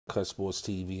Cut Sports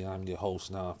TV. I'm your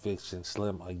host, Nonfiction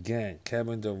Slim. Again,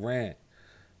 Kevin Durant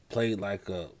played like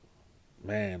a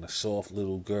soft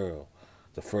little girl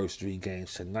the first 3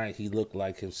 games. Tonight, he looked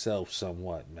like himself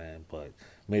somewhat, man, but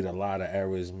made a lot of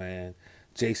errors, man.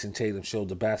 Jason Tatum showed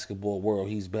the basketball world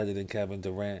he's better than Kevin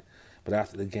Durant. But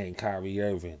after the game, Kyrie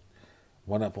Irving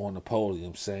went up on the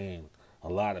podium saying a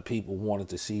lot of people wanted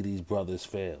to see these brothers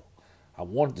fail. I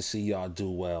wanted to see y'all do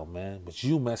well, man, but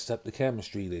you messed up the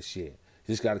chemistry this year.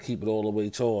 You just got to keep it all the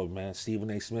way toward, man. Stephen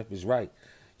A. Smith is right.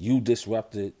 You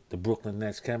disrupted the Brooklyn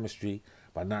Nets chemistry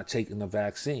by not taking the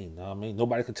vaccine. Know what I mean?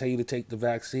 Nobody can tell you to take the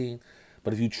vaccine,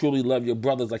 but if you truly love your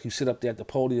brothers, like you sit up there at the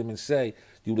podium and say,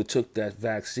 you would have took that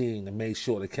vaccine and made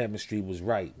sure the chemistry was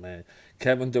right, man.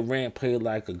 Kevin Durant played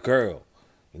like a girl.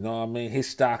 You know what I mean? His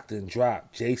stock didn't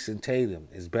drop. Jason Tatum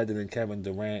is better than Kevin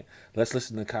Durant. Let's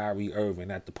listen to Kyrie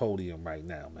Irving at the podium right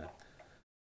now, man.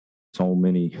 So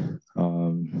many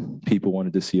people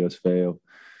wanted to see us fail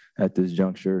at this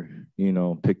juncture,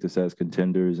 picked us as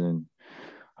contenders and,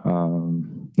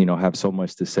 have so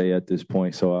much to say at this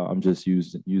point. So I'm just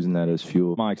using that as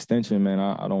fuel. My extension, man,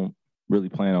 I don't really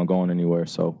plan on going anywhere.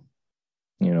 So,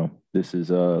 this is,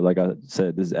 like I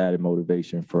said, this is added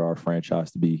motivation for our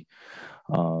franchise to be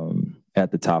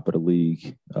at the top of the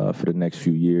league for the next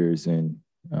few years. And,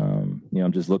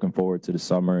 I'm just looking forward to the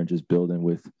summer and just building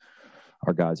with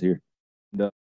our guys here.